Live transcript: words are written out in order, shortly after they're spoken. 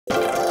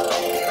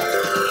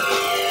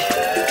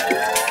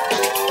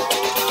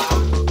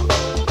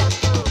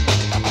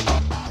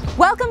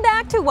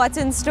what's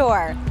in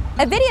store.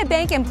 Avidia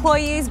Bank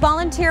employees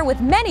volunteer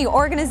with many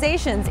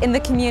organizations in the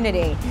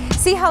community.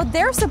 See how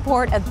their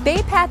support of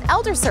BayPath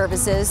Elder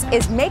Services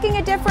is making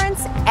a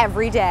difference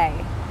every day.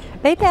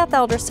 BayPath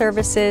Elder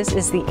Services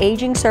is the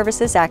Aging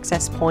Services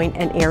Access Point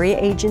and Area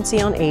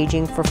Agency on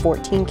Aging for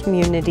 14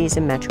 communities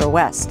in Metro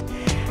West.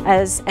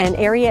 As an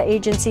Area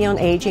Agency on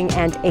Aging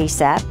and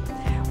ASAP,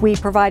 we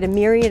provide a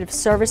myriad of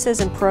services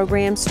and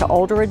programs to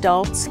older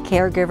adults,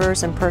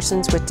 caregivers, and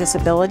persons with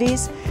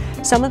disabilities.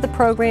 Some of the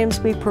programs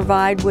we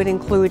provide would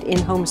include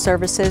in-home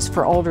services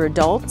for older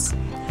adults,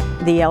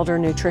 the Elder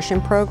Nutrition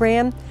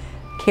Program,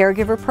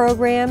 Caregiver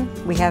Program,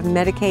 we have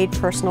Medicaid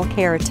Personal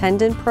Care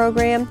Attendant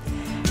Program.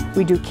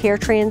 We do care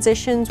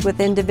transitions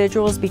with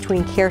individuals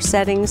between care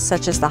settings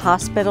such as the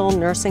hospital,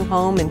 nursing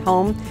home, and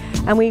home.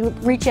 And we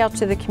reach out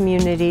to the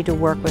community to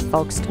work with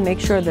folks to make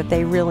sure that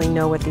they really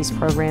know what these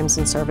programs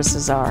and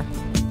services are.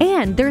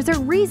 And there's a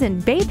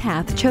reason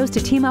BayPath chose to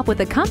team up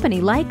with a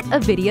company like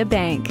Avidia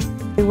Bank.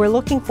 We were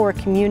looking for a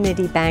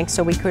community bank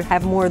so we could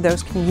have more of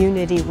those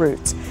community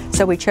roots.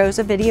 So we chose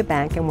Avidia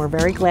Bank, and we're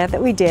very glad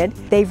that we did.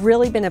 They've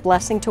really been a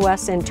blessing to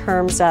us in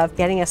terms of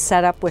getting us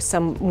set up with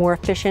some more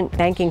efficient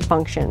banking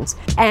functions.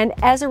 And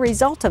as a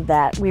result of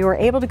that, we were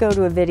able to go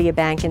to Avidia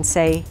Bank and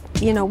say,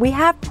 you know, we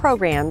have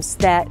programs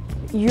that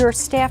your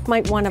staff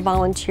might want to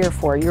volunteer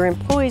for. Your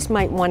employees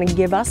might want to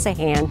give us a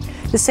hand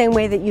the same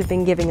way that you've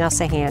been giving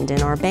us a hand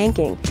in our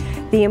banking.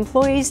 The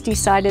employees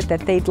decided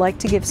that they'd like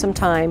to give some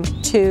time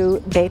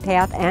to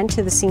BayPath and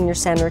to the Senior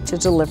Center to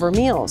deliver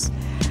meals.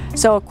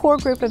 So a core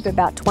group of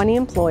about 20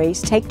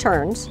 employees take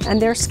turns,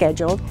 and they're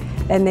scheduled,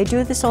 and they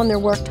do this on their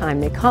work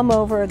time. They come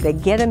over, they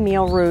get a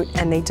meal route,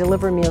 and they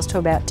deliver meals to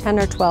about 10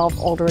 or 12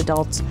 older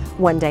adults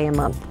one day a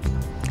month.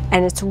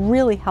 And it's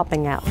really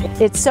helping out.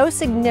 It's so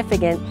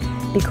significant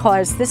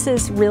because this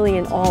is really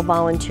an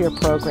all-volunteer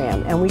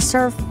program, and we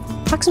serve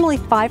approximately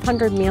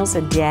 500 meals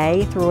a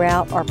day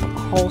throughout our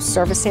whole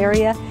service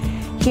area.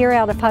 Here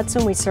out of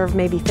Hudson, we serve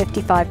maybe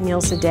 55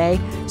 meals a day.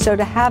 So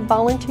to have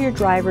volunteer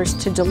drivers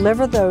to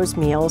deliver those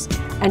meals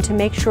and to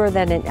make sure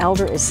that an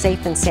elder is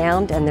safe and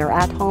sound and they're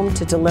at home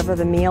to deliver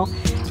the meal,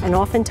 and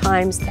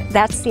oftentimes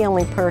that's the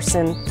only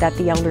person that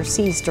the elder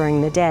sees during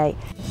the day.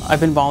 I've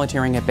been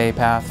volunteering at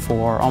BayPath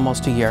for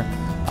almost a year.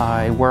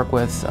 I work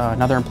with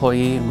another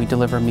employee, and we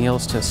deliver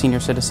meals to senior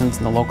citizens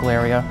in the local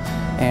area.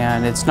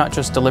 And it's not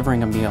just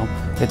delivering a meal,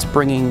 it's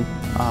bringing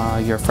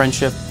your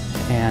friendship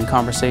and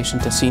conversation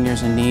to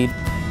seniors in need.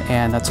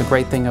 And that's a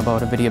great thing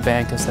about Avidia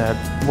Bank, is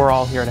that we're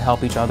all here to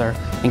help each other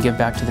and give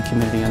back to the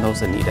community and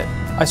those that need it.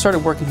 I started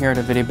working here at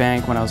Avidia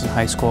Bank when I was in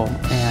high school,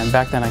 and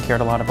back then I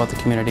cared a lot about the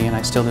community, and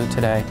I still do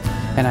today.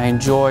 And I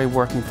enjoy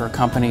working for a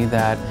company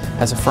that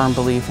has a firm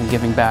belief in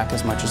giving back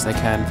as much as they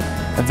can.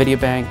 Avidia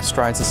Bank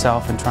strides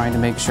itself in trying to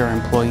make sure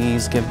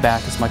employees give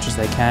back as much as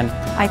they can.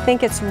 I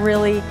think it's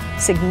really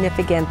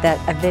significant that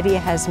Avidia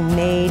has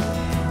made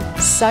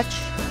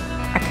such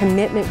a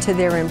commitment to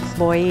their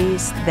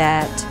employees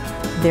that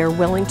they're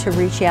willing to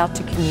reach out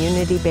to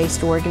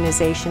community-based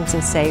organizations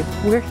and say,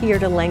 we're here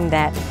to lend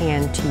that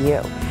hand to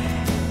you.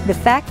 The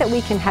fact that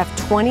we can have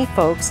 20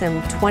 folks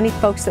and 20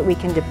 folks that we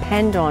can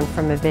depend on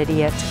from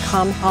Avidia to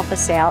come help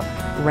us out,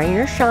 rain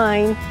or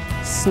shine,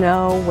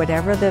 snow,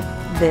 whatever the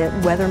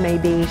weather may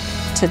be,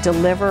 to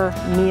deliver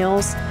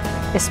meals,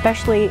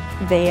 especially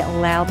they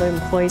allow the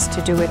employees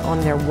to do it on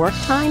their work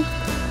time,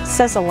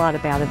 says a lot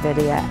about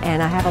Avidia,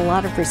 and I have a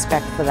lot of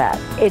respect for that.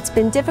 It's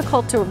been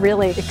difficult to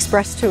really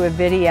express to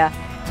Avidia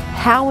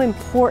how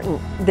important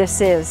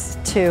this is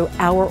to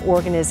our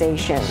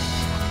organization,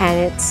 and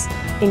it's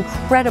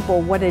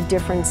incredible what a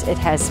difference it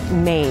has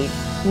made,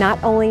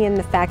 not only in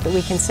the fact that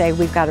we can say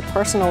we've got a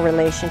personal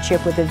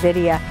relationship with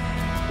Avidia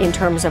in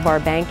terms of our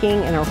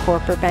banking and our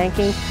corporate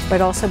banking,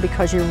 but also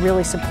because you're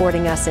really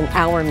supporting us in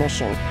our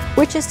mission,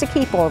 which is to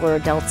keep older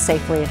adults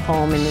safely at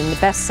home and in the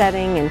best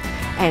setting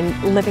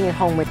and living at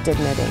home with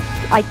dignity.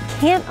 I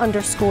can't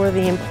underscore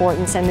the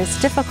importance, and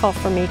it's difficult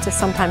for me to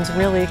sometimes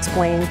really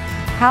explain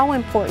how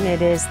important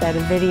it is that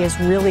Avidia is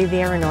really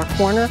there in our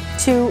corner.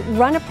 To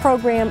run a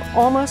program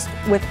almost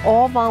with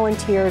all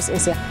volunteers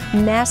is a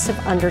massive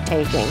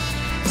undertaking.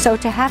 So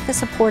to have the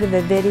support of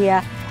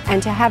Avidia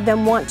and to have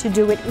them want to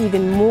do it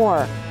even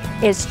more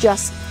is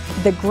just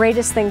the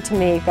greatest thing to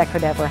me that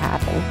could ever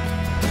happen.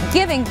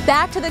 Giving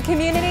back to the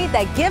community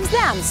that gives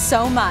them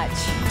so much.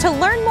 To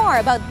learn more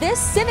about this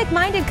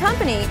civic-minded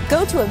company,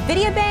 go to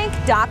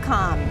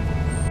avidiabank.com.